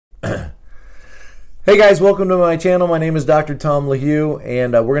Hey guys, welcome to my channel. My name is Dr. Tom LaHue,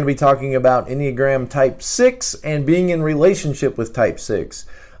 and we're going to be talking about Enneagram Type 6 and being in relationship with Type 6.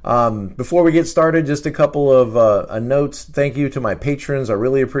 Before we get started, just a couple of notes. Thank you to my patrons. I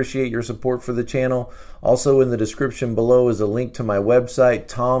really appreciate your support for the channel. Also in the description below is a link to my website,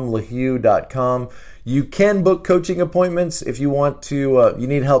 tomlahue.com. You can book coaching appointments if you want to. You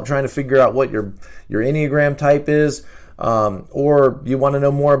need help trying to figure out what your Enneagram type is. Or you want to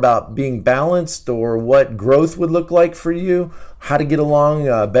know more about being balanced or what growth would look like for you, how to get along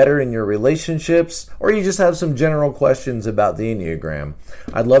better in your relationships, or you just have some general questions about the Enneagram,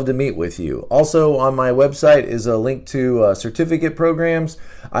 I'd love to meet with you. Also on my website is a link to certificate programs.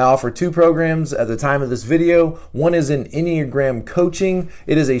 I offer 2 programs at the time of this video. One is an Enneagram coaching.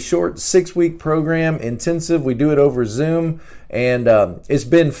 It is a short 6-week program, intensive. We do it over Zoom, and it's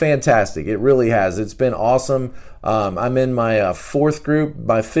been fantastic. It really has. It's been awesome. I'm in my 4th group.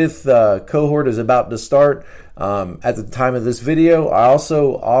 My 5th cohort is about to start at the time of this video. I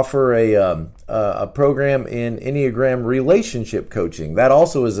also offer a program in Enneagram relationship coaching. That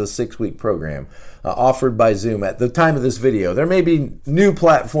also is a 6-week program offered by Zoom at the time of this video. There may be new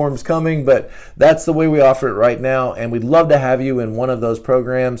platforms coming, but that's the way we offer it right now, and we'd love to have you in one of those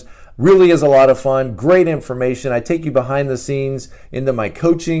programs. Really is a lot of fun, great information. I take you behind the scenes into my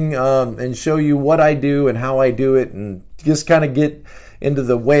coaching and show you what I do and how I do it, and just kind of get into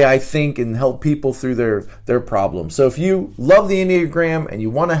the way I think and help people through their problems. So if you love the Enneagram and you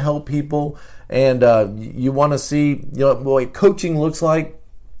want to help people and you want to see what coaching looks like,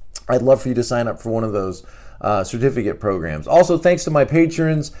 I'd love for you to sign up for one of those certificate programs. Also, thanks to my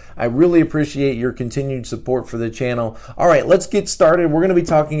patrons. I really appreciate your continued support for the channel. All right, let's get started. We're going to be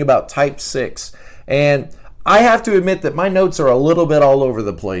talking about Type 6. And I have to admit that my notes are a little bit all over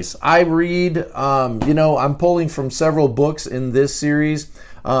the place. I read, I'm pulling from several books in this series.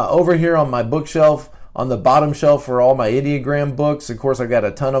 Over here on my bookshelf, on the bottom shelf are all my Enneagram books. Of course, I've got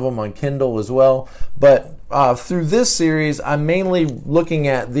a ton of them on Kindle as well. But through this series, I'm mainly looking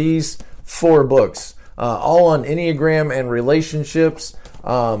at these 4 books. All on Enneagram and relationships.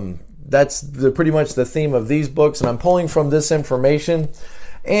 That's pretty much the theme of these books, and I'm pulling from this information.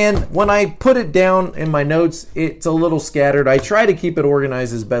 And when I put it down in my notes, it's a little scattered. I try to keep it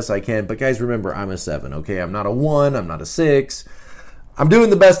organized as best I can, but guys, remember, I'm a 7, okay? I'm not a 1, I'm not a 6. I'm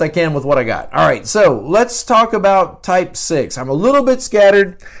doing the best I can with what I got. All right, so let's talk about Type 6. I'm a little bit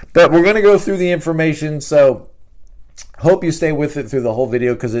scattered, but we're going to go through the information, so hope you stay with it through the whole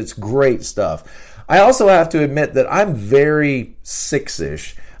video because it's great stuff. I also have to admit that I'm very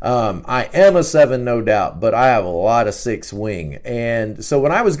 6-ish. I am a 7, no doubt, but I have a lot of 6 wing. And so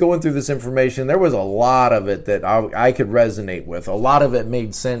when I was going through this information, there was a lot of it that I could resonate with. A lot of it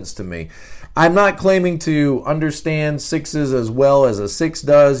made sense to me. I'm not claiming to understand 6s as well as a 6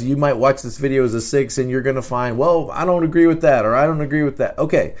 does. You might watch this video as a 6 and you're going to find, well, I don't agree with that, or I don't agree with that.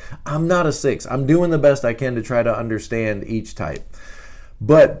 Okay, I'm not a 6. I'm doing the best I can to try to understand each type.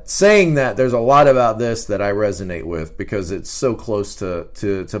 But saying that, there's a lot about this that I resonate with because it's so close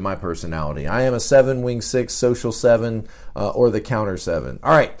to my personality. I am a 7 wing 6, social 7, or the counter 7.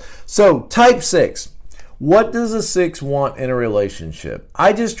 All right, so Type 6. What does a 6 want in a relationship?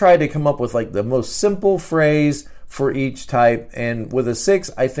 I just tried to come up with like the most simple phrase for each type. And with a 6,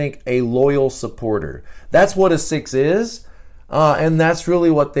 I think a loyal supporter. That's what a 6 is. And that's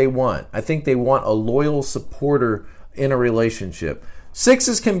really what they want. I think they want a loyal supporter in a relationship.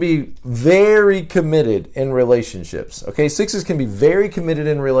 6s can be very committed in relationships. Okay, 6s can be very committed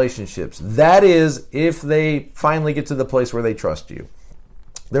in relationships. That is, if they finally get to the place where they trust you.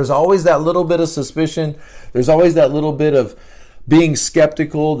 There's always that little bit of suspicion. There's always that little bit of being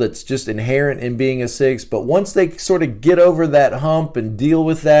skeptical that's just inherent in being a 6. But once they sort of get over that hump and deal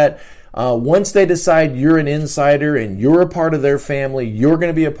with that, once they decide you're an insider and you're a part of their family, you're going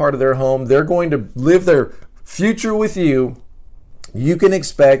to be a part of their home, they're going to live their future with you. You can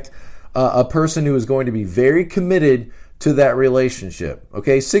expect a person who is going to be very committed to that relationship.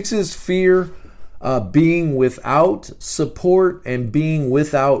 Okay, 6s fear being without support and being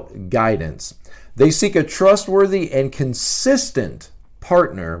without guidance. They seek a trustworthy and consistent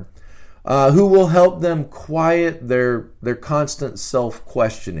partner who will help them quiet their constant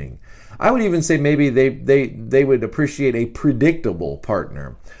self-questioning. I would even say maybe they would appreciate a predictable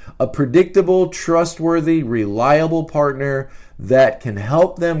partner. A predictable, trustworthy, reliable partner that can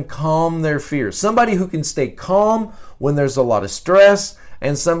help them calm their fears. Somebody who can stay calm when there's a lot of stress,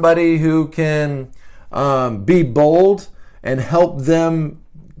 and somebody who can be bold and help them,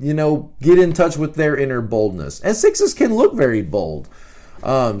 get in touch with their inner boldness. And 6s can look very bold.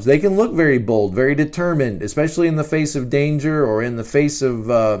 They can look very bold, very determined, especially in the face of danger or in the face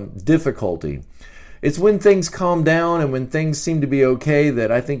of difficulty. It's when things calm down and when things seem to be okay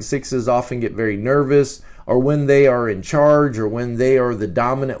that I think sixes often get very nervous, or when they are in charge, or when they are the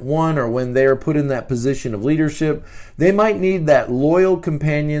dominant one, or when they are put in that position of leadership. They might need that loyal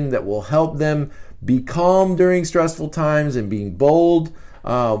companion that will help them be calm during stressful times and being bold,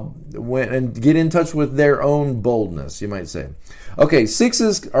 and get in touch with their own boldness, you might say. Okay,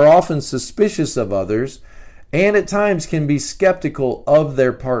 sixes are often suspicious of others, and at times can be skeptical of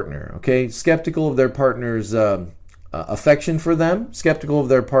their partner. Okay, skeptical of their partner's affection for them, skeptical of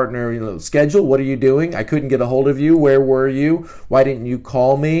their partner, schedule. What are you doing? I couldn't get a hold of you. Where were you? Why didn't you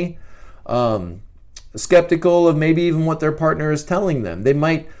call me? Skeptical of maybe even what their partner is telling them. They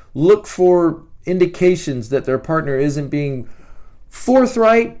might look for indications that their partner isn't being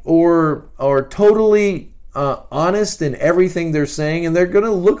forthright or totally honest in everything they're saying, and they're going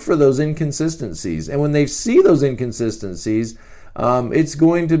to look for those inconsistencies. And when they see those inconsistencies, it's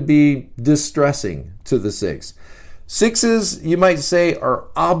going to be distressing to the six. Sixes, you might say, are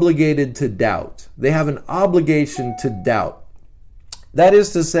obligated to doubt. They have an obligation to doubt. That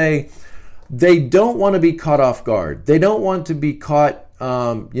is to say, they don't want to be caught off guard. They don't want to be caught,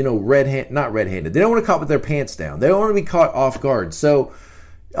 not red-handed. They don't want to be caught with their pants down. They don't want to be caught off guard. So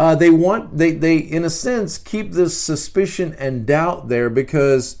they in a sense keep this suspicion and doubt there,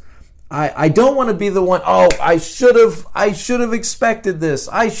 because I don't want to be the one. Oh, I should have expected this.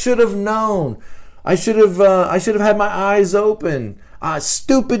 I should have known. I should have had my eyes open.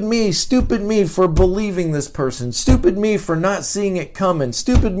 Stupid me for believing this person. Stupid me for not seeing it coming.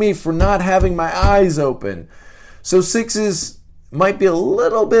 Stupid me for not having my eyes open. So sixes might be a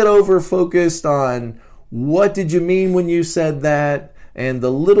little bit over-focused on what did you mean when you said that, and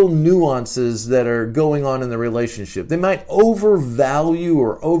the little nuances that are going on in the relationship. They might overvalue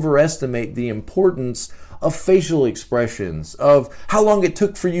or overestimate the importance of facial expressions, of how long it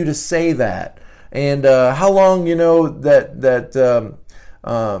took for you to say that, and how long,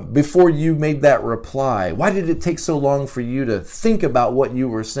 before you made that reply. Why did it take so long for you to think about what you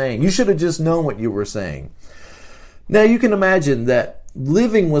were saying? You should have just known what you were saying. Now, you can imagine that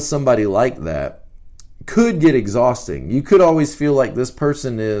living with somebody like that could get exhausting. You could always feel like this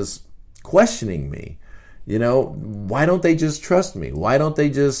person is questioning me. Why don't they just trust me? Why don't they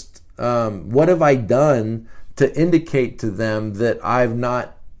just, what have I done to indicate to them that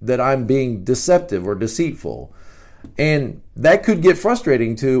I'm being deceptive or deceitful? And that could get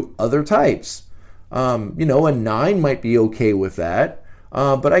frustrating to other types. A 9 might be okay with that,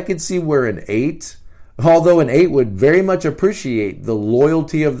 but I could see where an 8, although an 8 would very much appreciate the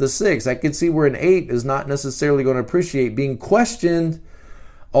loyalty of the 6, I could see where an 8 is not necessarily going to appreciate being questioned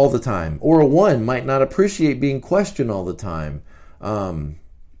all the time. Or a 1 might not appreciate being questioned all the time.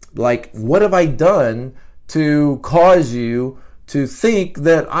 Like, what have I done to cause you to think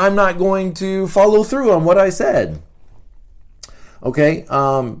that I'm not going to follow through on what I said? Okay,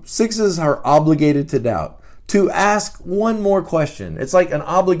 sixes are obligated to doubt. To ask one more question. It's like an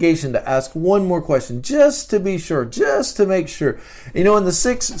obligation to ask one more question, just to be sure, just to make sure. And the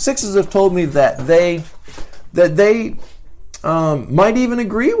sixes have told me that they might even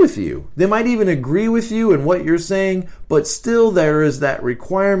agree with you. They might even agree with you in what you're saying, but still there is that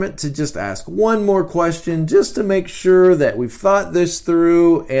requirement to just ask one more question, just to make sure that we've thought this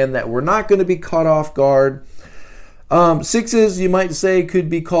through and that we're not going to be caught off guard. Sixes, you might say, could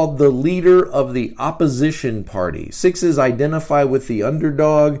be called the leader of the opposition party. Sixes identify with the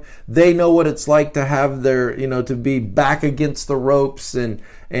underdog. They know what it's like to have to be back against the ropes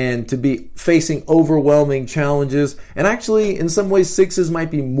and to be facing overwhelming challenges. And actually, in some ways, sixes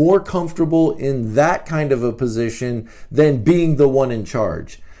might be more comfortable in that kind of a position than being the one in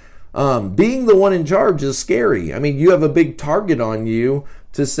charge. Being the one in charge is scary. I mean, you have a big target on you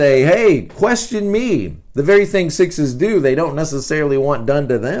to say, hey, question me. The very thing sixes do, they don't necessarily want done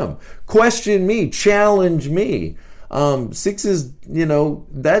to them. Question me, challenge me. Sixes,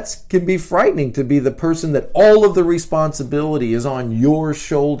 that can be frightening, to be the person that all of the responsibility is on your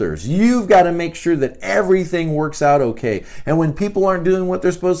shoulders. You've got to make sure that everything works out okay. And when people aren't doing what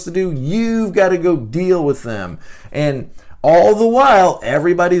they're supposed to do, you've got to go deal with them. And all the while,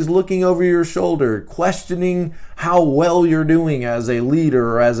 everybody's looking over your shoulder, questioning how well you're doing as a leader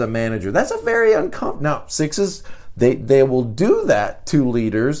or as a manager. That's a very uncomfortable. Now, sixes, they will do that to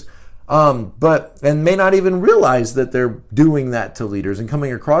leaders, but may not even realize that they're doing that to leaders and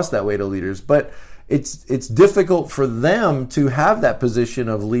coming across that way to leaders. But it's difficult for them to have that position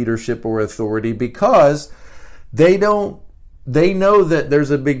of leadership or authority, because they know that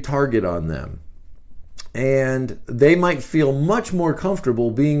there's a big target on them. And they might feel much more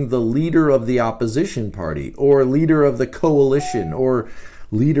comfortable being the leader of the opposition party, or leader of the coalition, or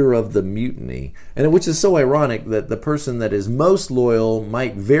leader of the mutiny. And which is so ironic that the person that is most loyal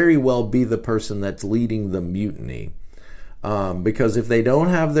might very well be the person that's leading the mutiny. Because if they don't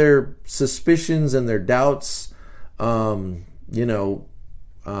have their suspicions and their doubts,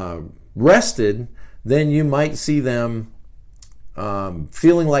 rested, then you might see them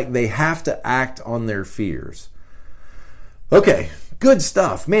feeling like they have to act on their fears. Okay, good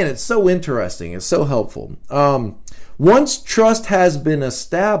stuff. Man, it's so interesting. It's so helpful. Once trust has been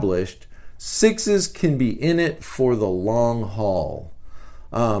established, sixes can be in it for the long haul.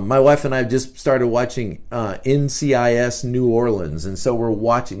 My wife and I have just started watching NCIS New Orleans, and so we're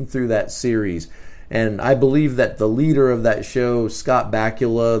watching through that series. And I believe that the leader of that show, Scott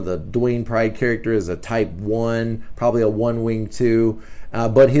Bakula, the Dwayne Pride character, is a type 1, probably a 1-wing 2.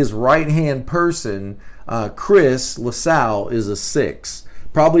 But his right-hand person, Chris LaSalle, is a 6,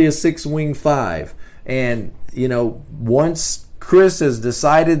 probably a 6-wing 5. And, once Chris has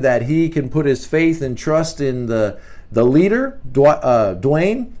decided that he can put his faith and trust in the leader,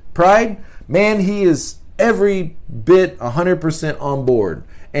 Dwayne Pride, man, he is every bit 100% on board.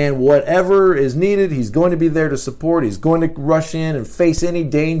 And whatever is needed, he's going to be there to support. He's going to rush in and face any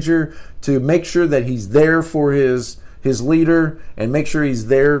danger to make sure that he's there for his leader and make sure he's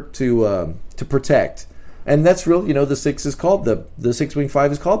there to protect. And that's real. The 6 is called the 6-wing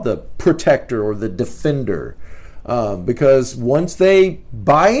 5 is called the protector or the defender, because once they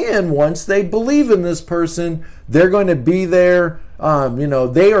buy in, once they believe in this person, they're going to be there.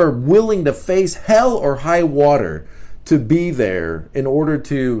 They are willing to face hell or high water to be there in order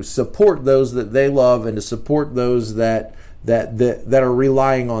to support those that they love and to support those that are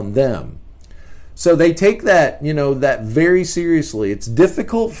relying on them. So they take that, that very seriously. It's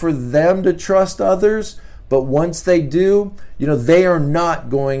difficult for them to trust others, but once they do, they are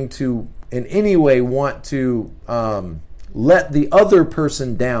not going to in any way want to let the other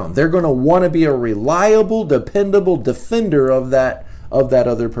person down. They're going to want to be a reliable, dependable defender of that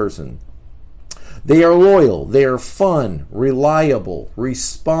other person. They are loyal, they are fun, reliable,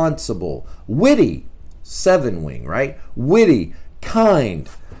 responsible, witty, 7-wing, right? Witty, kind,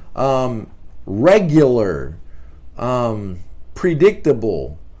 regular,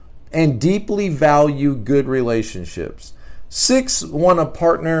 predictable, and deeply value good relationships. 6 want a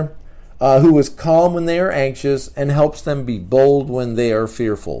partner who is calm when they are anxious and helps them be bold when they are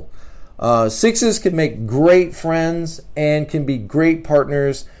fearful. 6s can make great friends and can be great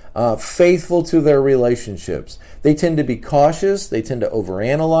partners, faithful to their relationships. They tend to be cautious, they tend to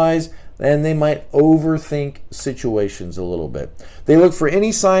overanalyze, and they might overthink situations a little bit. They look for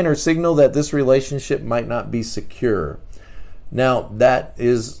any sign or signal that this relationship might not be secure. Now, that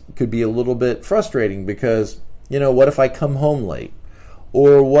could be a little bit frustrating because, what if I come home late?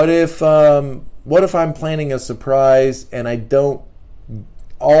 Or what if I'm planning a surprise and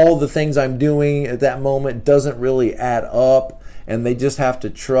all the things I'm doing at that moment doesn't really add up, and they just have to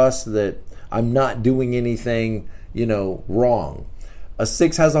trust that I'm not doing anything, wrong. A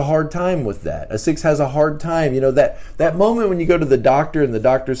 6 has a hard time with that. A 6 has a hard time, that moment when you go to the doctor and the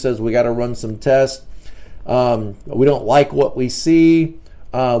doctor says, we got to run some tests. We don't like what we see.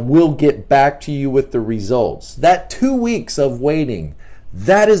 We'll get back to you with the results. That 2 weeks of waiting,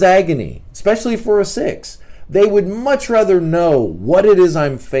 that is agony, especially for a 6. They would much rather know what it is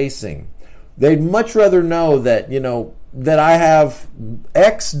I'm facing. They'd much rather know that, that I have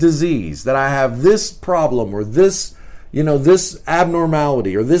X disease, that I have this problem or this, this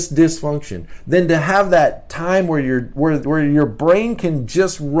abnormality or this dysfunction, than to have that time where your brain can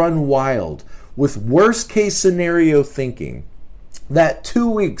just run wild with worst case scenario thinking. That 2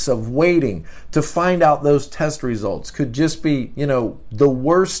 weeks of waiting to find out those test results could just be, the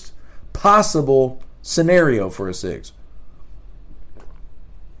worst possible scenario for a 6.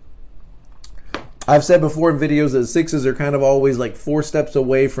 I've said before in videos that 6s are kind of always like 4 steps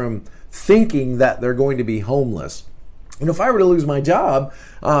away from thinking that they're going to be homeless. If I were to lose my job,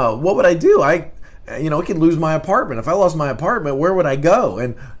 what would I do? I could lose my apartment. If I lost my apartment, where would I go?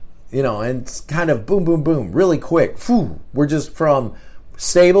 And it's kind of boom, boom, boom, really quick. We're just from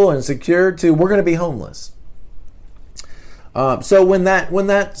stable and secure to we're going to be homeless. So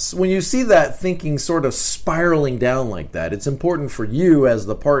when you see that thinking sort of spiraling down like that, it's important for you as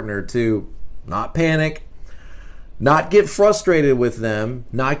the partner to not panic, not get frustrated with them,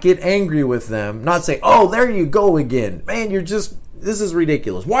 not get angry with them, not say, oh, there you go again. Man, this is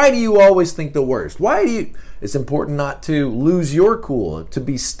ridiculous. Why do you always think the worst? It's important not to lose your cool, to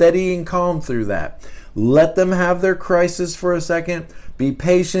be steady and calm through that. Let them have their crisis for a second, be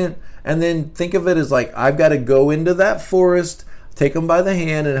patient, And then think of it as like, I've got to go into that forest, take them by the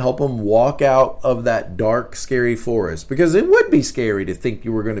hand and help them walk out of that dark, scary forest. Because it would be scary to think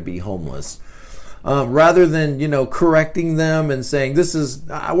you were going to be homeless. Rather than, correcting them and saying, this is,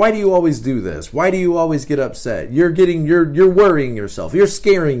 why do you always do this? Why do you always get upset? You're worrying yourself. You're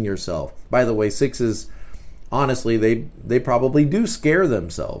scaring yourself. By the way, sixes, honestly, they probably do scare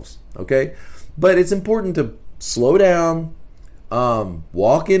themselves. Okay. But it's important to slow down,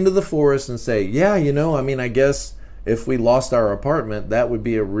 walk into the forest and say, yeah, I guess if we lost our apartment, that would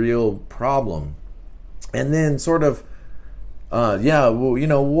be a real problem. And then sort of,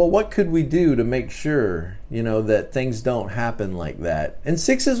 what could we do to make sure, that things don't happen like that? And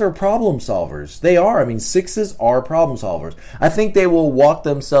sixes are problem solvers. They are. Sixes are problem solvers. I think they will walk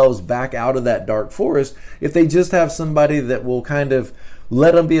themselves back out of that dark forest if they just have somebody that will kind of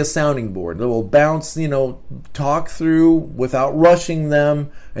let them be a sounding board. That will bounce, talk through without rushing them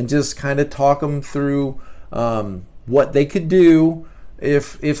and just kind of talk them through what they could do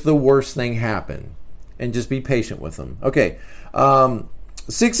if the worst thing happened. And just be patient with them. Okay.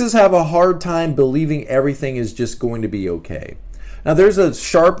 Sixes have a hard time believing everything is just going to be okay. Now, there's a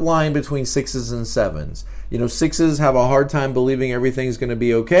sharp line between sixes and sevens. Sixes have a hard time believing everything's going to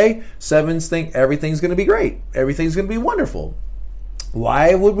be okay. Sevens think everything's going to be great. Everything's going to be wonderful.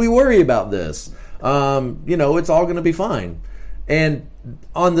 Why would we worry about this? It's all going to be fine. And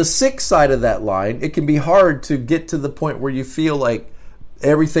on the six side of that line, it can be hard to get to the point where you feel like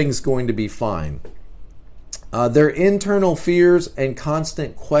everything's going to be fine. Their internal fears and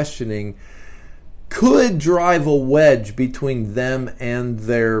constant questioning could drive a wedge between them and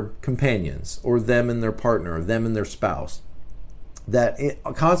their companions, or them and their partner, or them and their spouse. That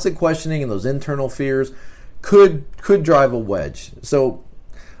constant questioning and those internal fears could drive a wedge. So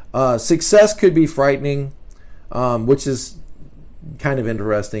success could be frightening, which is kind of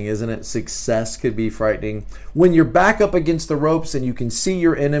interesting, isn't it? Success could be frightening. When you're back up against the ropes and you can see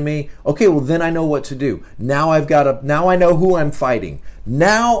your enemy, okay, well then I know what to do. Now I know who I'm fighting.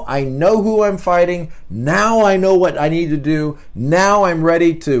 Now I know who I'm fighting. Now I know what I need to do. Now I'm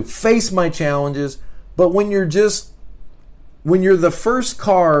ready to face my challenges. But when you're the first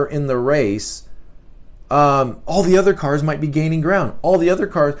car in the race, all the other cars might be gaining ground. All the other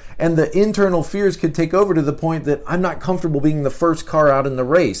cars, and the internal fears could take over to the point that I'm not comfortable being the first car out in the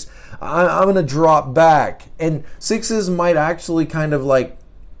race. I'm going to drop back. And sixes might actually kind of like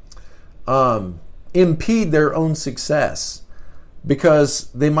impede their own success because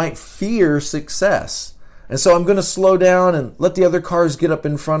they might fear success. And so I'm going to slow down and let the other cars get up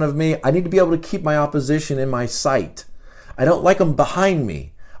in front of me. I need to be able to keep my opposition in my sight. I don't like them behind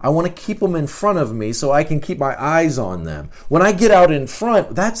me. I want to keep them in front of me so I can keep my eyes on them. When I get out in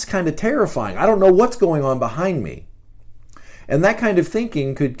front, that's kind of terrifying. I don't know what's going on behind me. And that kind of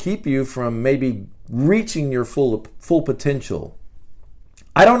thinking could keep you from maybe reaching your full potential.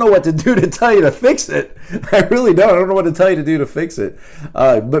 I don't know what to do to tell you to fix it. I really don't. I don't know what to tell you to do to fix it.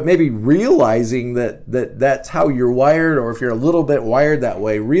 But maybe realizing that's how you're wired, or if you're a little bit wired that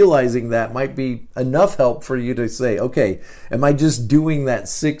way, realizing that might be enough help for you to say, okay, am I just doing that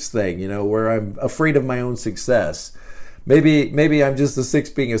six thing, where I'm afraid of my own success? Maybe I'm just a six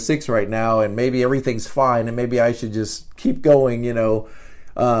being a six right now, and maybe everything's fine, and maybe I should just keep going,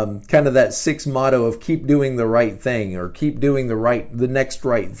 kind of that six motto of keep doing the right thing, or keep doing the next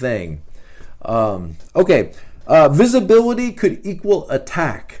right thing. Visibility could equal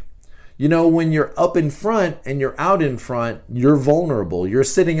attack. When you're up in front and you're out in front, you're vulnerable. You're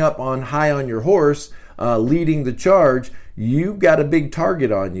sitting up high on your horse, leading the charge. You've got a big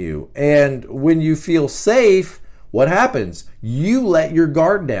target on you. And when you feel safe, what happens? You let your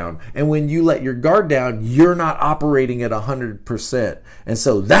guard down. And when you let your guard down, you're not operating at 100%. And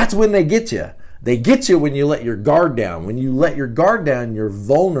so that's when they get you. They get you when you let your guard down. When you let your guard down, you're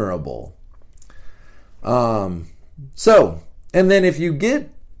vulnerable. And then if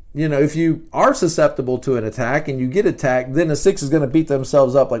you are susceptible to an attack and you get attacked, then a six is going to beat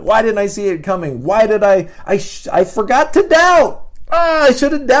themselves up. Like, why didn't I see it coming? Why did I forgot to doubt. I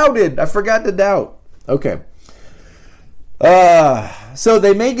should have doubted. I forgot to doubt. Okay. So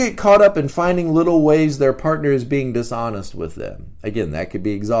they may get caught up in finding little ways their partner is being dishonest with them. Again, that could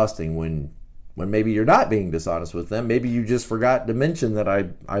be exhausting when maybe you're not being dishonest with them. Maybe you just forgot to mention that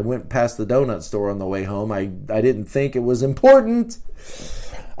I went past the donut store on the way home. I didn't think it was important.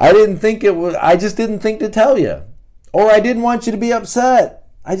 I just didn't think to tell you. Or I didn't want you to be upset.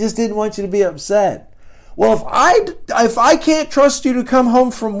 I just didn't want you to be upset. Well, if I can't trust you to come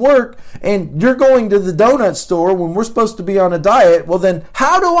home from work and you're going to the donut store when we're supposed to be on a diet, well then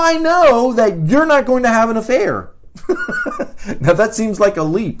how do I know that you're not going to have an affair? Now that seems like a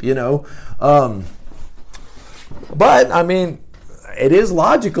leap, but I mean, it is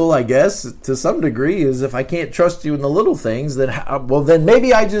logical, I guess, to some degree, is if I can't trust you in the little things, then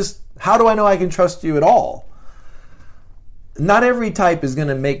maybe how do I know I can trust you at all? Not every type is going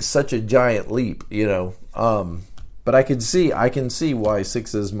to make such a giant leap, but I can see why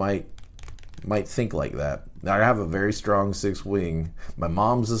sixes might think like that. I have a very strong 6 wing. My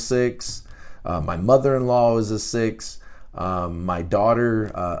mom's a 6. My mother-in-law is a 6. My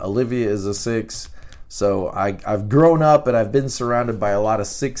daughter, Olivia, is a 6. So I've grown up and I've been surrounded by a lot of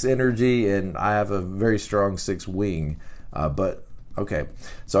 6 energy, and I have a very strong 6 wing. But okay,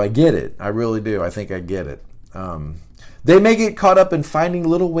 so I get it. I really do. I think I get it. They may get caught up in finding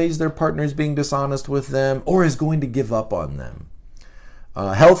little ways their partner is being dishonest with them or is going to give up on them.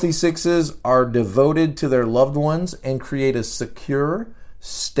 Healthy 6s are devoted to their loved ones and create a secure,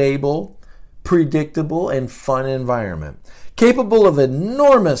 stable, predictable, and fun environment. Capable of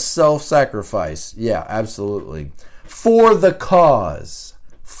enormous self-sacrifice. Yeah, absolutely. For the cause.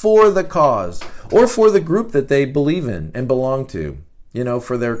 Or for the group that they believe in and belong to.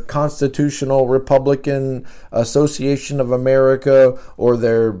 For their Constitutional Republican Association of America, or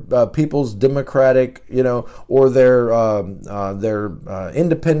their People's Democratic, or their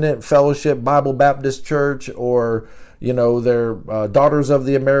Independent Fellowship Bible Baptist Church, or their Daughters of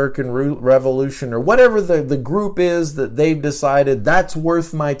the American Revolution, or whatever the group is that they've decided that's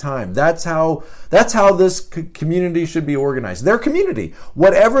worth my time. That's how this community should be organized. Their community,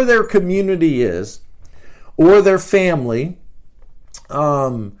 whatever their community is, or their family.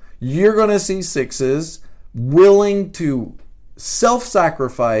 You're going to see 6s willing to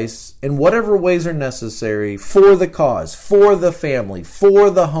self-sacrifice in whatever ways are necessary for the cause, for the family, for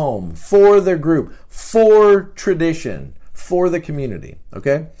the home, for their group, for tradition, for the community.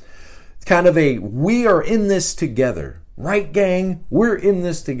 Okay? It's kind of we are in this together. Right, gang? We're in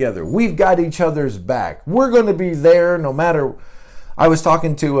this together. We've got each other's back. We're going to be there no matter. I was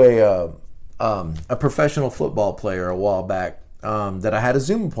talking to a professional football player a while back. That I had a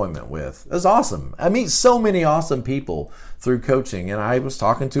Zoom appointment with. It was awesome. I meet so many awesome people through coaching, and I was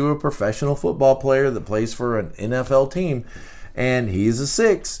talking to a professional football player that plays for an NFL team, and he's a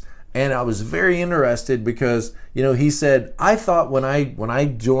 6, and I was very interested because, he said, I thought when I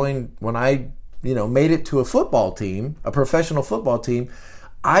made it to a football team, a professional football team,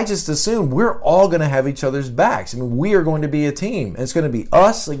 I just assumed we're all going to have each other's backs. I mean, we are going to be a team, and it's going to be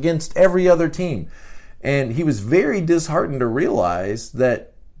us against every other team. And he was very disheartened to realize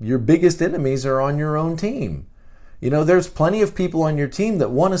that your biggest enemies are on your own team. There's plenty of people on your team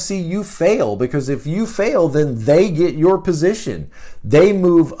that want to see you fail, because if you fail, then they get your position. They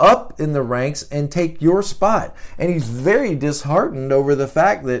move up in the ranks and take your spot. And he's very disheartened over the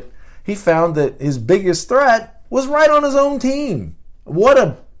fact that he found that his biggest threat was right on his own team. What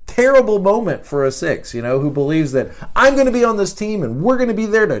a terrible moment for a 6, who believes that I'm going to be on this team and we're going to be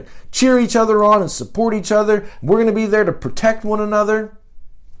there to cheer each other on and support each other. We're going to be there to protect one another.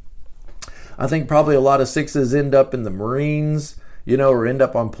 I think probably a lot of 6s end up in the Marines, or end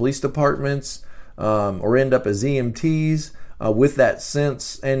up on police departments, or end up as EMTs, with that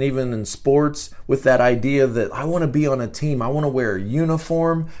sense, and even in sports, with that idea that I want to be on a team. I want to wear a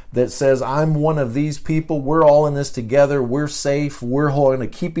uniform that says I'm one of these people. We're all in this together. We're safe. We're going to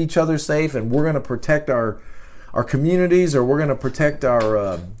keep each other safe, and we're going to protect our communities, or we're going to protect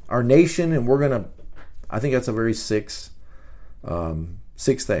our nation, and I think that's a very 6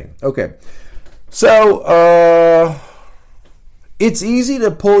 thing. Okay, so it's easy to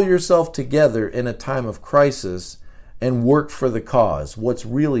pull yourself together in a time of crisis and work for the cause. What's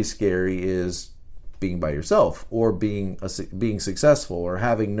really scary is being by yourself, or being successful, or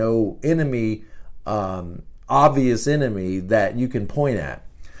having no enemy, obvious enemy that you can point at.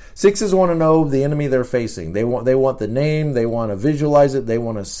 6s want to know the enemy they're facing. They want the name. They want to visualize it. They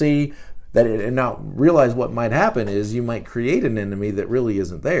want to see that and now realize what might happen is you might create an enemy that really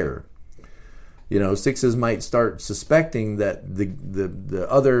isn't there. 6s might start suspecting that the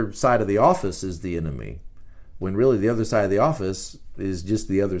other side of the office is the enemy, when really the other side of the office is just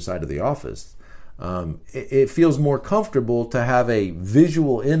the other side of the office. It feels more comfortable to have a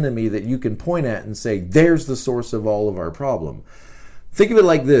visual enemy that you can point at and say, there's the source of all of our problem. Think of it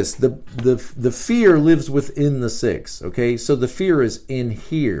like this. The fear lives within the 6, okay? So the fear is in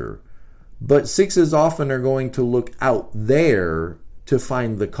here. But 6s often are going to look out there to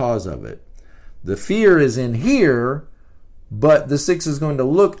find the cause of it. The fear is in here, but the 6 is going to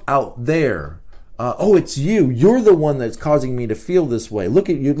look out there. Oh, it's you. You're the one that's causing me to feel this way. Look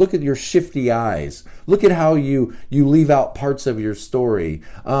at you. Look at your shifty eyes. Look at how you leave out parts of your story.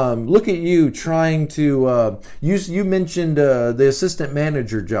 Look at you trying to. You mentioned the assistant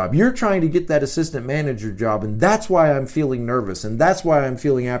manager job. You're trying to get that assistant manager job, and that's why I'm feeling nervous, and that's why I'm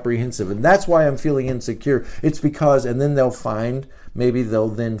feeling apprehensive, and that's why I'm feeling insecure. It's because, and then maybe they'll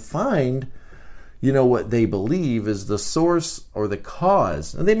then find, what they believe is the source or the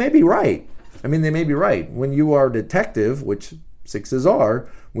cause, and they may be right. They may be right. When you are a detective, which sixes are,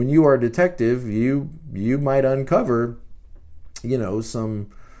 when you are a detective, you might uncover,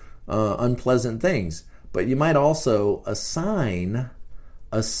 some unpleasant things. But you might also assign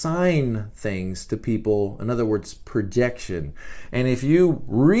things to people. In other words, projection. And if you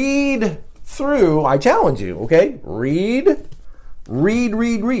read through, I challenge you, okay? Read.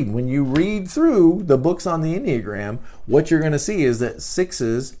 When you read through the books on the Enneagram, what you're going to see is that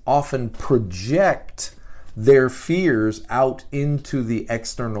sixes often project their fears out into the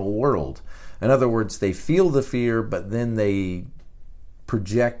external world. In other words, they feel the fear, but then they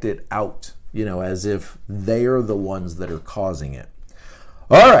project it out, as if they are the ones that are causing it.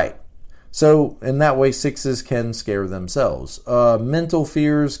 All right. So in that way, sixes can scare themselves. Mental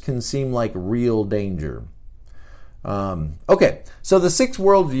fears can seem like real danger. Okay, so the sixth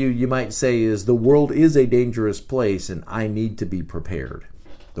worldview, you might say, is the world is a dangerous place and I need to be prepared.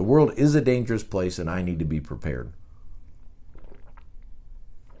 The world is a dangerous place and I need to be prepared.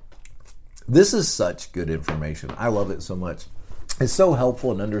 This is such good information. I love it so much. It's so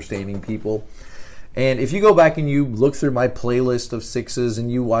helpful in understanding people. And if you go back and you look through my playlist of sixes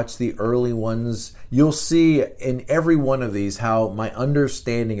and you watch the early ones, you'll see in every one of these how my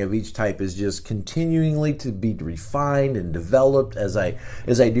understanding of each type is just continually to be refined and developed as I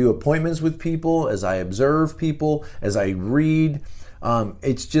do appointments with people, as I observe people, as I read.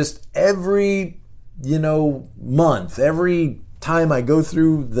 It's just every, month, every time I go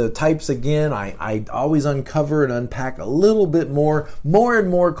through the types again, I always uncover and unpack a little bit more and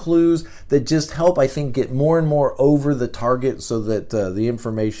more clues that just help, I think, get more and more over the target so that the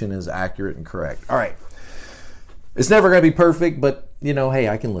information is accurate and correct. All right. It's never going to be perfect, but, hey,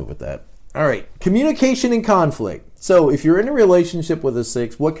 I can live with that. All right. Communication and conflict. So if you're in a relationship with a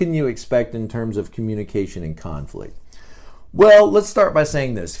six, what can you expect in terms of communication and conflict? Well, let's start by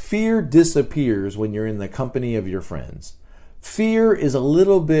saying this. Fear disappears when you're in the company of your friends. Fear is a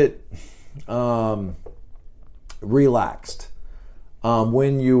little bit relaxed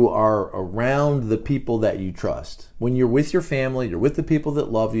when you are around the people that you trust. When you're with your family, you're with the people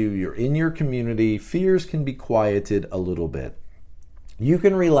that love you, you're in your community, fears can be quieted a little bit. You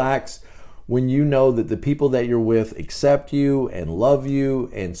can relax when you know that the people that you're with accept you and love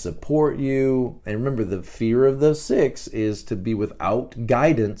you and support you. And remember, the fear of the six is to be without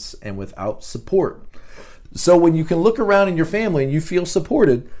guidance and without support. So when you can look around in your family and you feel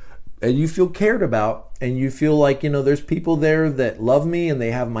supported and you feel cared about and you feel like, there's people there that love me and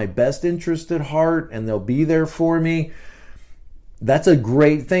they have my best interest at heart and they'll be there for me, that's a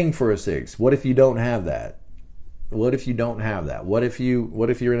great thing for a six. What if you don't have that? What if you don't have that? What if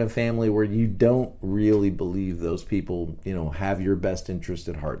you're in a family where you don't really believe those people, have your best interest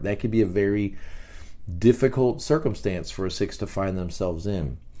at heart? That could be a very difficult circumstance for a six to find themselves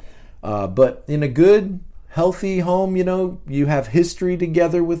in. But in a good, healthy home, you have history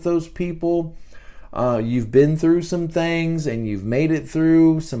together with those people. You've been through some things and you've made it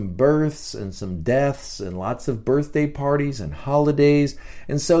through some births and some deaths and lots of birthday parties and holidays.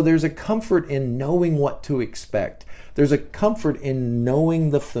 And so there's a comfort in knowing what to expect. There's a comfort in knowing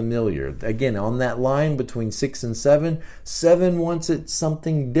the familiar. Again, on that line between 6 and 7, 7 wants it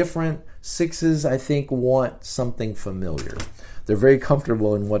something different. Sixes, I think, want something familiar. They're very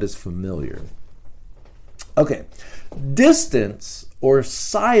comfortable in what is familiar. Okay, distance or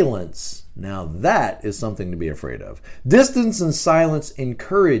silence. Now that is something to be afraid of. Distance and silence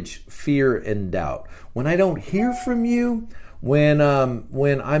encourage fear and doubt. When I don't hear from you, when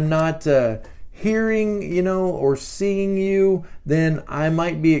I'm not hearing, or seeing you, then I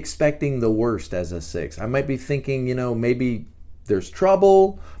might be expecting the worst as a six. I might be thinking, maybe there's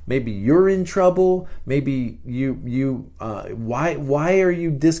trouble. Maybe you're in trouble. Maybe why are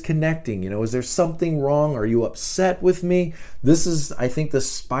you disconnecting? Is there something wrong? Are you upset with me? This is, I think, the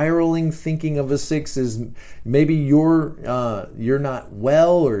spiraling thinking of a six is maybe you're not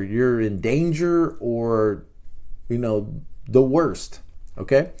well, or you're in danger, or, the worst.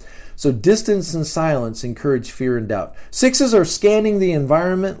 Okay? So distance and silence encourage fear and doubt. Sixes are scanning the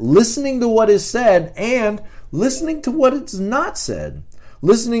environment, listening to what is said, and listening to what is not said.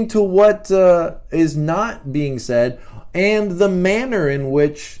 Listening to what is not being said, and the manner in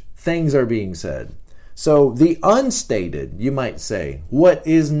which things are being said. So the unstated, you might say, what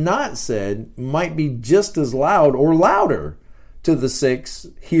is not said might be just as loud or louder to the 6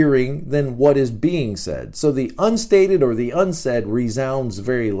 hearing than what is being said. So the unstated or the unsaid resounds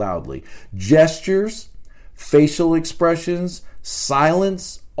very loudly. Gestures, facial expressions,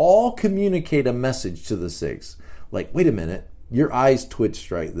 silence, all communicate a message to the 6. Like, wait a minute, your eyes twitched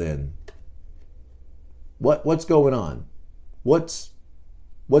right then. What's going on? What's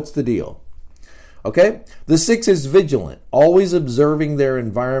the deal? Okay? The 6 is vigilant, always observing their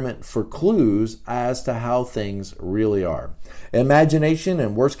environment for clues as to how things really are. Imagination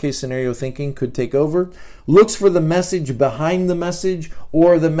and worst case scenario thinking could take over. Looks for the message behind the message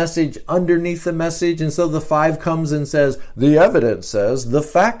or the message underneath the message. And so the 5 comes and says, the evidence says, the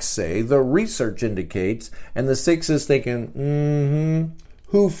facts say, the research indicates. And the 6 is thinking,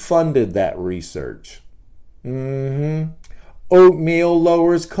 who funded that research? Oatmeal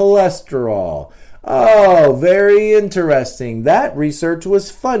lowers cholesterol. Oh, very interesting. That research was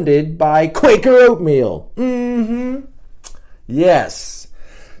funded by Quaker Oatmeal. Yes.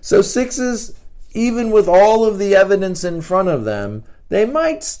 So 6s, even with all of the evidence in front of them, they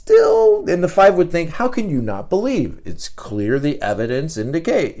might still, and the 5 would think, how can you not believe? It's clear the evidence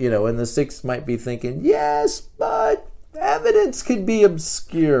indicate, and the 6 might be thinking, yes, but evidence could be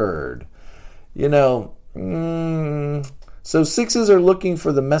obscured. So 6s are looking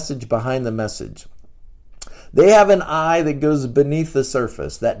for the message behind the message. They have an eye that goes beneath the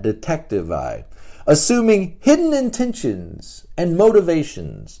surface, that detective eye, assuming hidden intentions and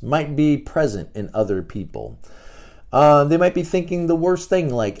motivations might be present in other people. They might be thinking the worst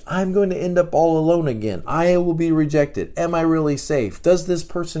thing, like, I'm going to end up all alone again. I will be rejected. Am I really safe? Does this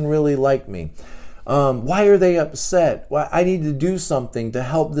person really like me? Why are they upset? Well, I need to do something to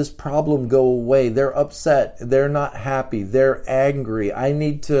help this problem go away. They're upset. They're not happy. They're angry. I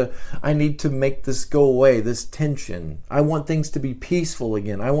need to make this go away, this tension. I want things to be peaceful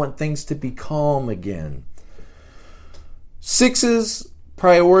again. I want things to be calm again. 6s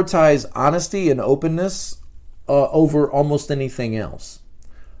prioritize honesty and openness over almost anything else.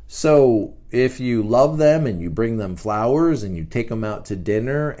 So if you love them and you bring them flowers and you take them out to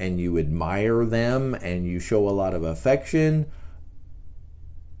dinner and you admire them and you show a lot of affection,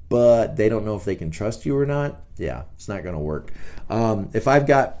 but they don't know if they can trust you or not, yeah, it's not going to work. If I've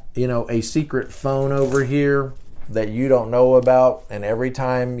got, a secret phone over here that you don't know about, and every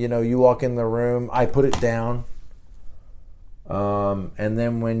time, you walk in the room, I put it down. And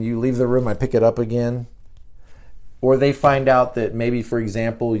then when you leave the room, I pick it up again. Or they find out that maybe, for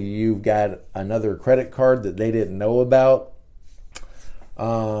example, you've got another credit card that they didn't know about.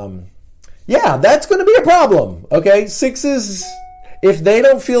 Yeah, that's going to be a problem. Okay, 6s, if they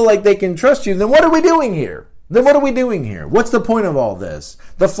don't feel like they can trust you, then what are we doing here? What's the point of all this?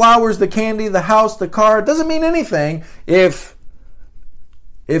 The flowers, the candy, the house, the car, doesn't mean anything if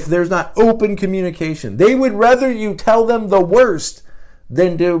there's not open communication. They would rather you tell them the worst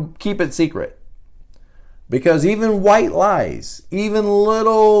than to keep it secret. Because even white lies, even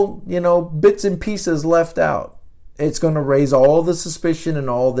little, bits and pieces left out, it's going to raise all the suspicion and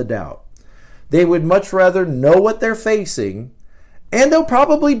all the doubt. They would much rather know what they're facing, and they'll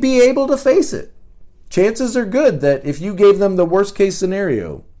probably be able to face it. Chances are good that if you gave them the worst case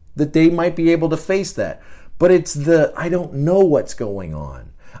scenario, that they might be able to face that. But it's I don't know what's going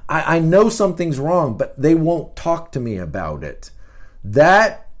on. I know something's wrong, but they won't talk to me about it.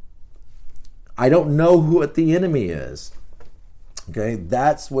 I don't know what the enemy is. Okay,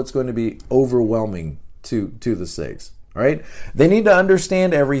 that's what's going to be overwhelming to the 6. All right, they need to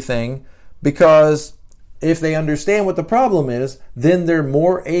understand everything, because if they understand what the problem is, then they're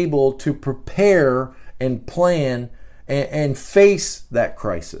more able to prepare and plan and face that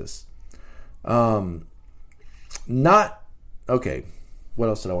crisis. Okay, what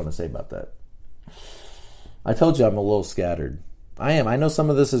else did I want to say about that? I told you I'm a little scattered. I am. I know some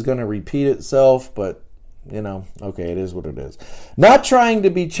of this is going to repeat itself, but, okay, it is what it is. Not trying to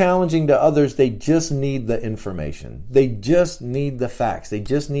be challenging to others, they just need the information. They just need the facts. They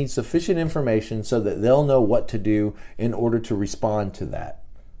just need sufficient information so that they'll know what to do in order to respond to that.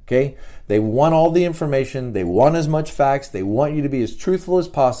 Okay? They want all the information. They want as much facts. They want you to be as truthful as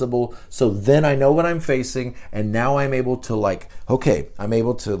possible, so then I know what I'm facing, and now I'm able to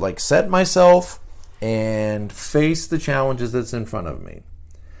set myself and face the challenges that's in front of me.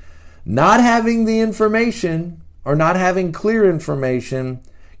 Not having the information or not having clear information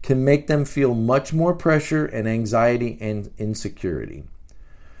can make them feel much more pressure and anxiety and insecurity.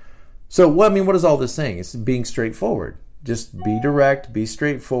 So, what is all this saying? It's being straightforward. Just be direct, be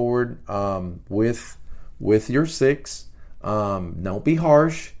straightforward with your 6. Don't be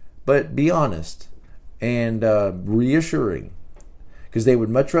harsh, but be honest and reassuring, because they would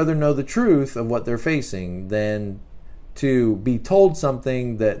much rather know the truth of what they're facing than to be told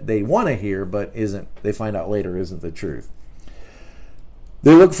something that they want to hear but they find out later isn't the truth.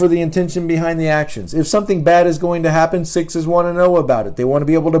 They look for the intention behind the actions. If something bad is going to happen, sixes want to know about it. They want to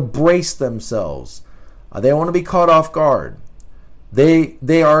be able to brace themselves. They don't want to be caught off guard.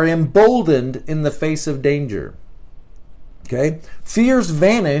 They are emboldened in the face of danger. Okay? Fears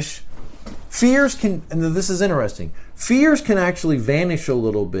vanish. Fears can, and this is interesting, fears can actually vanish a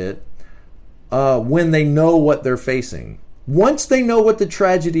little bit when they know what they're facing. Once they know what the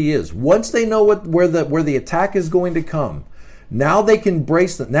tragedy is, once they know where the attack is going to come, now they can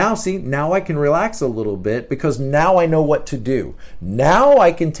brace them. Now I can relax a little bit because now I know what to do. Now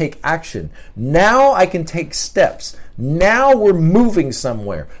I can take action. Now I can take steps. Now we're moving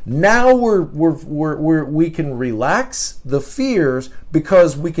somewhere. Now we can relax the fears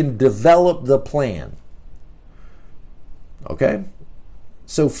because we can develop the plan. Okay?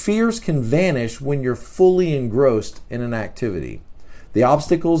 So fears can vanish when you're fully engrossed in an activity. The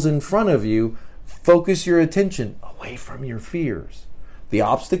obstacles in front of you, focus your attention away from your fears. The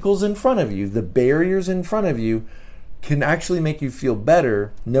obstacles in front of you, the barriers in front of you, can actually make you feel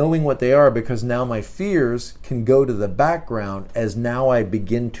better knowing what they are, because now my fears can go to the background as now I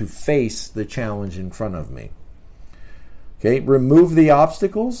begin to face the challenge in front of me. Okay, remove the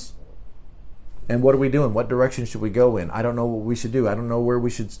obstacles. And what are we doing? What direction should we go in? I don't know what we should do. I don't know where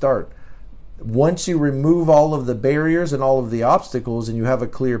we should start. Once you remove all of the barriers and all of the obstacles and you have a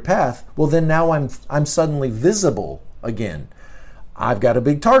clear path, well then now I'm suddenly visible again. I've got a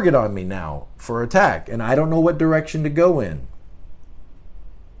big target on me now for attack, and I don't know what direction to go in.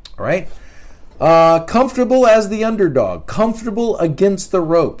 All right? Comfortable as the underdog, comfortable against the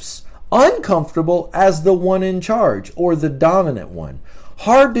ropes, uncomfortable as the one in charge or the dominant one.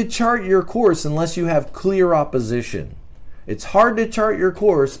 Hard to chart your course unless you have clear opposition. It's hard to chart your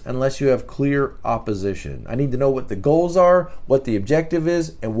course unless you have clear opposition. I need to know what the goals are, what the objective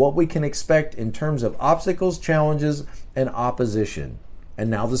is, and what we can expect in terms of obstacles, challenges, and opposition. And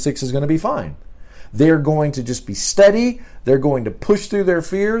now the six is going to be fine. They're going to just be steady. They're going to push through their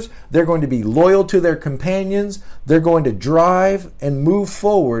fears. They're going to be loyal to their companions. They're going to drive and move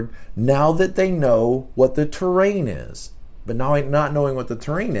forward now that they know what the terrain is. But now not knowing what the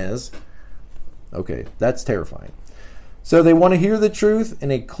terrain is, okay, that's terrifying. So they want to hear the truth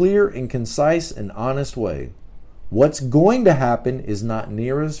in a clear and concise and honest way. What's going to happen is not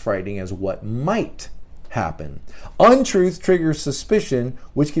near as frightening as what might happen. Untruth triggers suspicion,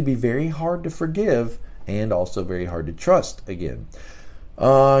 which can be very hard to forgive and also very hard to trust again.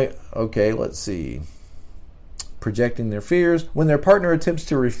 Okay, let's see. Projecting their fears. When their partner attempts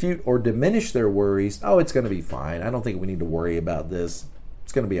to refute or diminish their worries, oh, it's going to be fine. I don't think we need to worry about this.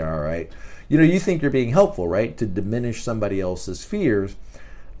 It's going to be all right. You know, you think you're being helpful, right? To diminish somebody else's fears.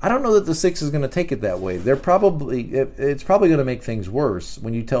 I don't know that the six is going to take it that way. It's probably going to make things worse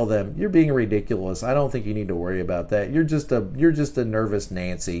when you tell them you're being ridiculous. I don't think you need to worry about that. You're just a nervous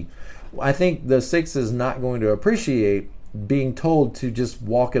Nancy. I think the six is not going to appreciate being told to just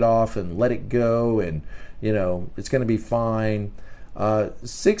walk it off and let it go, and you know it's going to be fine.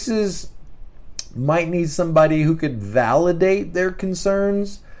 Sixes might need somebody who could validate their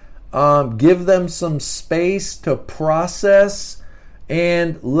concerns. Give them some space to process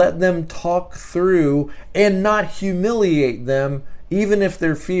and let them talk through and not humiliate them, even if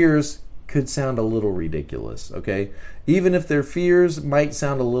their fears could sound a little ridiculous, okay? Even if their fears might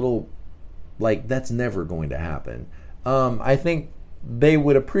sound a little like that's never going to happen. I think they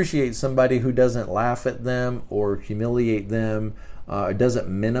would appreciate somebody who doesn't laugh at them or humiliate them, doesn't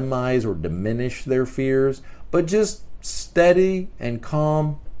minimize or diminish their fears, but just steady and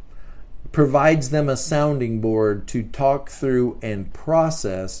calm, provides them a sounding board to talk through and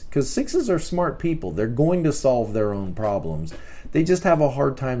process, because sixes are smart people. They're going to solve their own problems. They just have a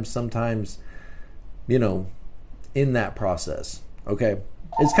hard time sometimes, in that process. Okay?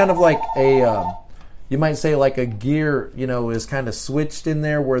 It's kind of like you might say like a gear, is kind of switched in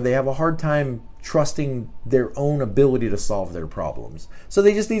there where they have a hard time trusting their own ability to solve their problems. So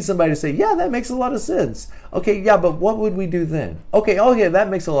they just need somebody to say, yeah, that makes a lot of sense. Okay, yeah, but what would we do then? Okay, oh yeah, that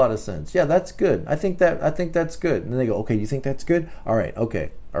makes a lot of sense. Yeah, that's good. I think that's good. And then they go, okay, you think that's good? All right,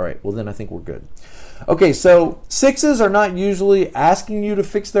 okay. All right, well then I think we're good. Okay, so sixes are not usually asking you to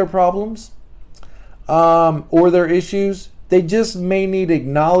fix their problems or their issues. They just may need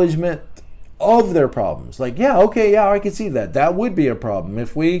acknowledgement of their problems. Like, yeah, okay, yeah, I can see that. That would be a problem.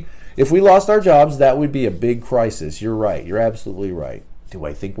 If we lost our jobs, that would be a big crisis. You're right. You're absolutely right. Do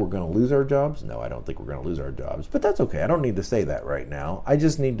I think we're going to lose our jobs? No, I don't think we're going to lose our jobs. But that's okay. I don't need to say that right now. I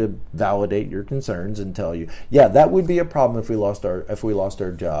just need to validate your concerns and tell you, yeah, that would be a problem if we lost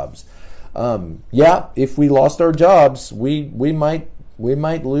our jobs. Yeah, if we lost our jobs, we might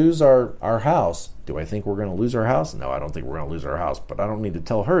lose our house. Do I think we're going to lose our house? No, I don't think we're going to lose our house. But I don't need to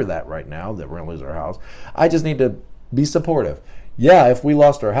tell her that right now, that we're going to lose our house. I just need to be supportive. Yeah, if we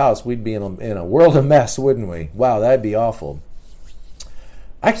lost our house, we'd be in a world of mess, wouldn't we? Wow, that'd be awful.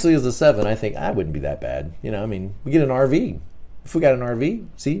 Actually, as a 7, I think I wouldn't be that bad. We get an RV. If we got an RV,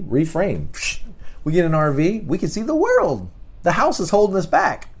 see, reframe. We get an RV, we can see the world. The house is holding us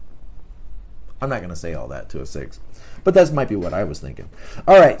back. I'm not going to say all that to a 6, but that might be what I was thinking.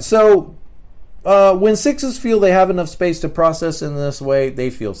 All right, so when 6s feel they have enough space to process in this way,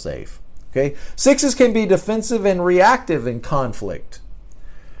 they feel safe. Okay, 6s can be defensive and reactive in conflict.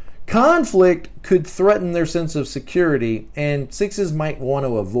 Conflict could threaten their sense of security, and 6s might want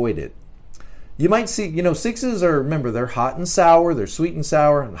to avoid it. You might see, 6s are, remember, they're hot and sour, they're sweet and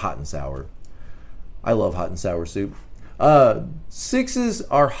sour, and hot and sour. I love hot and sour soup. 6s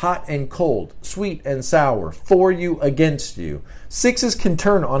are hot and cold, sweet and sour, for you, against you. 6s can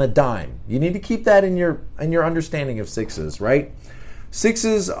turn on a dime. You need to keep that in your understanding of 6s, right?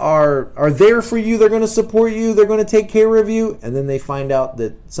 6s are there for you. They're going to support you. They're going to take care of you. And then they find out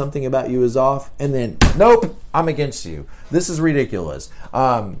that something about you is off. And then, nope, I'm against you. This is ridiculous.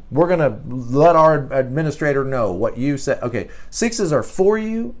 We're going to let our administrator know what you said. Okay, 6s are for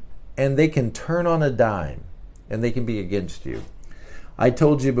you, and they can turn on a dime, and they can be against you. I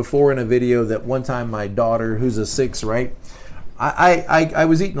told you before in a video that one time my daughter, who's a 6, right? I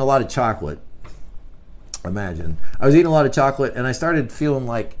was eating a lot of chocolate. Imagine. I was eating a lot of chocolate, and I started feeling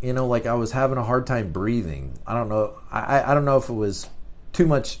like I was having a hard time breathing. I don't know. I don't know if it was too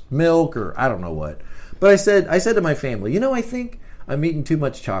much milk or I don't know what. But I said to my family, I think I'm eating too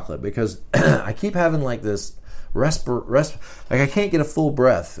much chocolate because I keep having like this like I can't get a full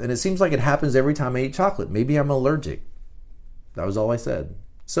breath, and it seems like it happens every time I eat chocolate. Maybe I'm allergic. That was all I said.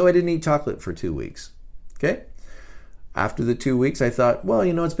 So I didn't eat chocolate for 2 weeks. Okay? After the 2 weeks, I thought, well,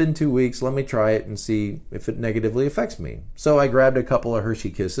 it's been 2 weeks. Let me try it and see if it negatively affects me. So I grabbed a couple of Hershey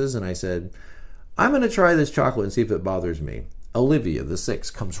Kisses and I said, I'm going to try this chocolate and see if it bothers me. Olivia, the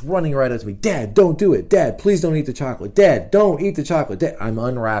 6, comes running right up to me. Dad, don't do it. Dad, please don't eat the chocolate. Dad, don't eat the chocolate. Dad. I'm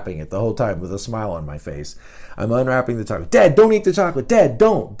unwrapping it the whole time with a smile on my face. I'm unwrapping the chocolate. Dad, don't eat the chocolate. Dad,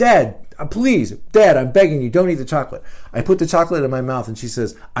 don't. Dad, please. Dad, I'm begging you, don't eat the chocolate. I put the chocolate in my mouth and she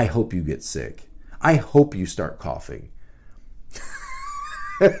says, I hope you get sick. I hope you start coughing.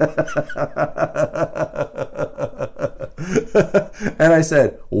 And I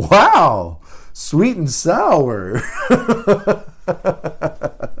said, wow, sweet and sour.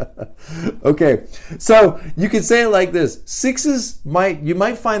 Okay, so you can say it like this. 6s you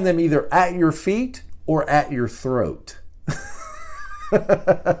might find them either at your feet or at your throat.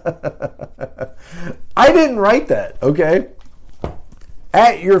 I didn't write that, okay?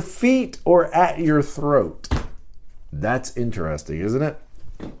 At your feet or at your throat. That's interesting, isn't it?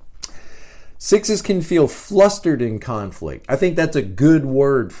 6s can feel flustered in conflict. I think that's a good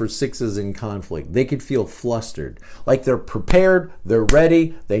word for 6s in conflict. They could feel flustered. Like they're prepared, they're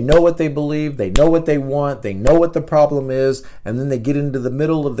ready, they know what they believe, they know what they want, they know what the problem is, and then they get into the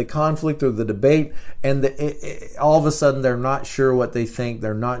middle of the conflict or the debate, and all of a sudden they're not sure what they think,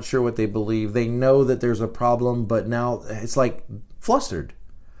 they're not sure what they believe. They know that there's a problem, but now it's like flustered.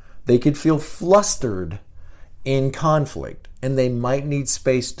 They could feel flustered in conflict, and they might need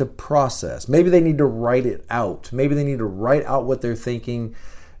space to process. Maybe they need to write it out. Maybe they need to write out what they're thinking.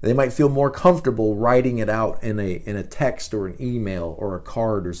 They might feel more comfortable writing it out in a text or an email or a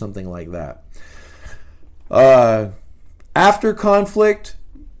card or something like that. After conflict,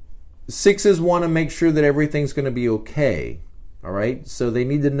 6s want to make sure that everything's going to be okay. All right? So they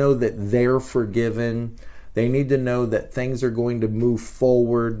need to know that they're forgiven. They need to know that things are going to move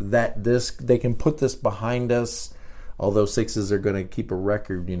forward, that they can put this behind us. Although 6s are going to keep a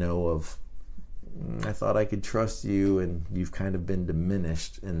record, of, I thought I could trust you, and you've kind of been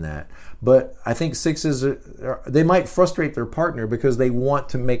diminished in that. But I think 6s, they might frustrate their partner because they want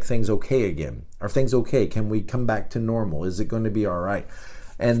to make things okay again. Are things okay? Can we come back to normal? Is it going to be all right?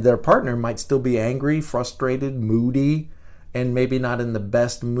 And their partner might still be angry, frustrated, moody, and maybe not in the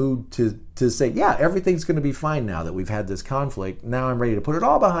best mood to say, yeah, everything's going to be fine now that we've had this conflict. Now I'm ready to put it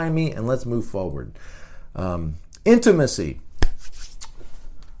all behind me and let's move forward. Intimacy.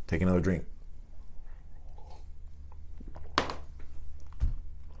 Take another drink.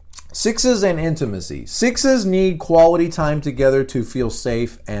 6s and intimacy. 6s need quality time together to feel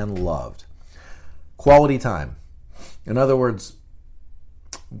safe and loved. Quality time. In other words,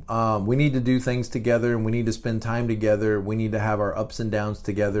 we need to do things together, and we need to spend time together. We need to have our ups and downs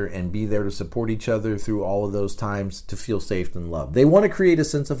together and be there to support each other through all of those times to feel safe and loved. They want to create a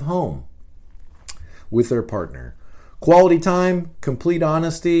sense of home with their partner. Quality time, complete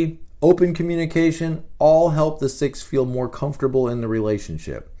honesty, open communication all help the 6 feel more comfortable in the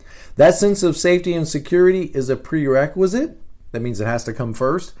relationship. That sense of safety and security is a prerequisite. That means it has to come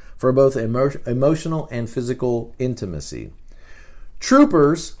first for both emotional and physical intimacy.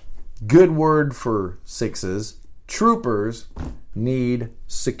 Troopers, good word for 6s, troopers need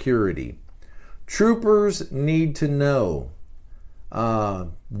security. Troopers need to know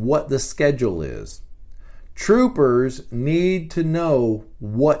what the schedule is. Troopers need to know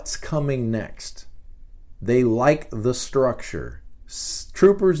what's coming next. They like the structure.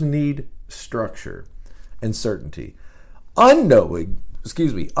 Troopers need structure and certainty. Unknowing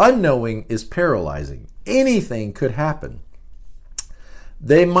is paralyzing. Anything could happen.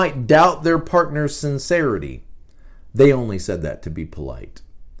 They might doubt their partner's sincerity. They only said that to be polite.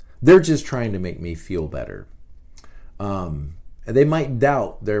 They're just trying to make me feel better. They might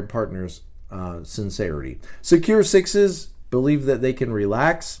doubt their partner's sincerity. Secure 6s believe that they can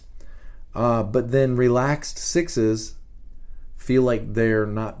relax, but then relaxed 6s feel like they're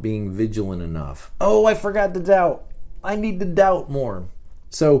not being vigilant enough. Oh, I forgot to doubt. I need to doubt more.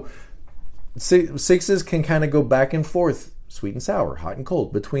 So 6s can kind of go back and forth, sweet and sour, hot and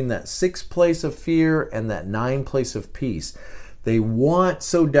cold, between that 6 place of fear and that 9 place of peace. They want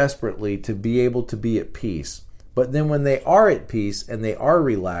so desperately to be able to be at peace. But then when they are at peace and they are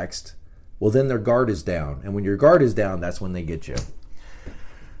relaxed, well, then their guard is down. And when your guard is down, that's when they get you.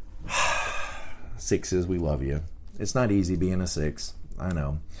 6s, we love you. It's not easy being a 6. I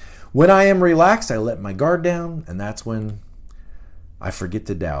know. When I am relaxed, I let my guard down, and that's when I forget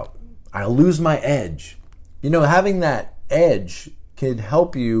to doubt. I lose my edge. Having that edge can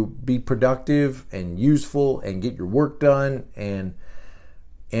help you be productive and useful and get your work done. And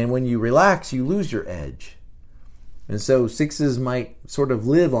when you relax, you lose your edge. And so 6s might sort of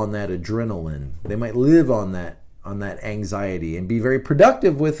live on that adrenaline. They might live on that anxiety and be very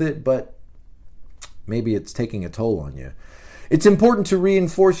productive with it, but maybe it's taking a toll on you. It's important to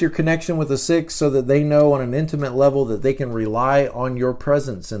reinforce your connection with a 6 so that they know on an intimate level that they can rely on your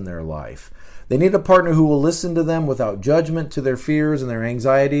presence in their life. They need a partner who will listen to them without judgment to their fears and their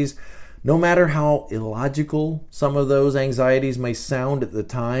anxieties, no matter how illogical some of those anxieties may sound at the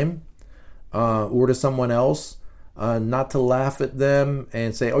time or to someone else. Not to laugh at them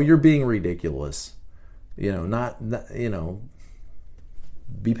and say, "Oh, you're being ridiculous."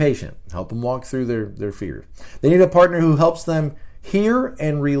 Be patient. Help them walk through their fears. They need a partner who helps them hear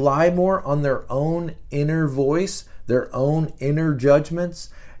and rely more on their own inner voice, their own inner judgments,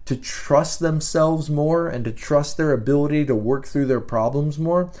 to trust themselves more and to trust their ability to work through their problems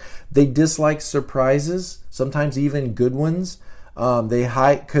more. They dislike surprises, sometimes even good ones. They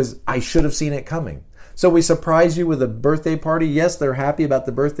hide because I should have seen it coming. So we surprise you with a birthday party. Yes, they're happy about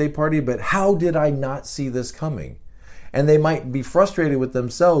the birthday party, but how did I not see this coming? And they might be frustrated with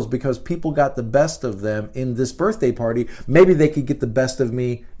themselves because people got the best of them in this birthday party. Maybe they could get the best of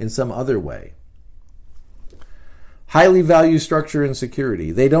me in some other way. Highly value structure and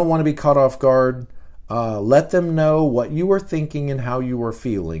security. They don't want to be caught off guard. Let them know what you are thinking and how you are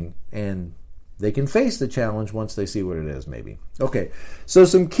feeling, and they can face the challenge once they see what it is, maybe. Okay, so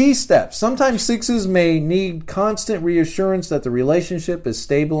some key steps. Sometimes 6s may need constant reassurance that the relationship is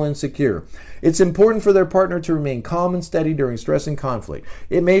stable and secure. It's important for their partner to remain calm and steady during stress and conflict.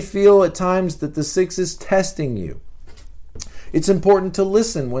 It may feel at times that the 6 is testing you. It's important to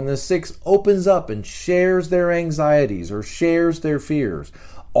listen when the 6 opens up and shares their anxieties or shares their fears.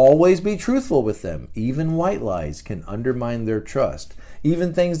 Always be truthful with them. Even white lies can undermine their trust.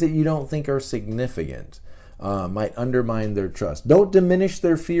 Even things that you don't think are significant might undermine their trust. Don't diminish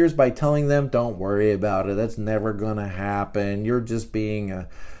their fears by telling them, "Don't worry about it. That's never going to happen. You're just being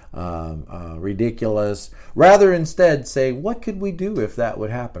ridiculous." Rather, instead, say, "What could we do if that would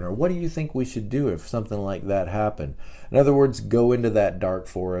happen?" Or, "What do you think we should do if something like that happened?" In other words, go into that dark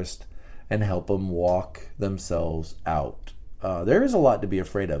forest and help them walk themselves out. There is a lot to be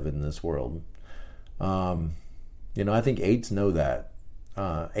afraid of in this world. I think 8s know that.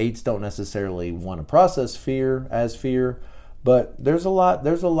 8s don't necessarily want to process fear as fear, but there's a lot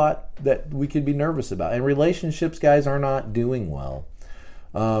that we could be nervous about. And relationships, guys, are not doing well.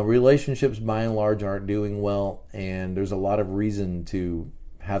 Relationships, by and large, aren't doing well, and there's a lot of reason to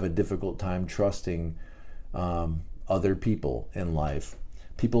have a difficult time trusting other people in life.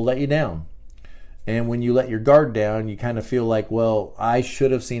 People let you down. And when you let your guard down, you kind of feel like, well, I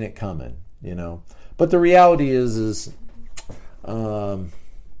should have seen it coming, But the reality is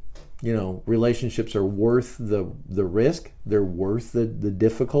relationships are worth the risk. They're worth the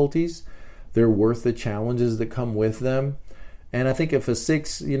difficulties. They're worth the challenges that come with them. And I think if a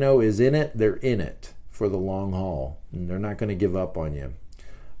 6, is in it, they're in it for the long haul. And they're not going to give up on you.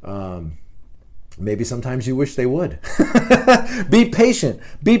 Maybe sometimes you wish they would. Be patient.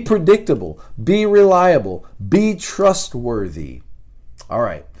 Be predictable. Be reliable. Be trustworthy. All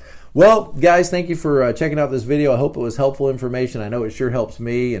right. Well, guys, thank you for checking out this video. I hope it was helpful information. I know it sure helps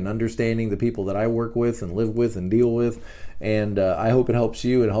me in understanding the people that I work with and live with and deal with. And I hope it helps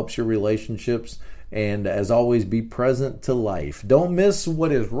you. It helps your relationships. And as always, be present to life. Don't miss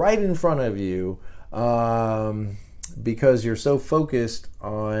what is right in front of you because you're so focused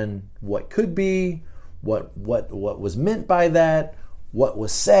on what could be, what was meant by that, what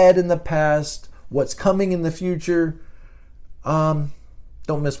was said in the past, what's coming in the future.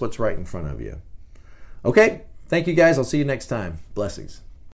 Don't miss what's right in front of you. Okay, thank you guys. I'll see you next time. Blessings.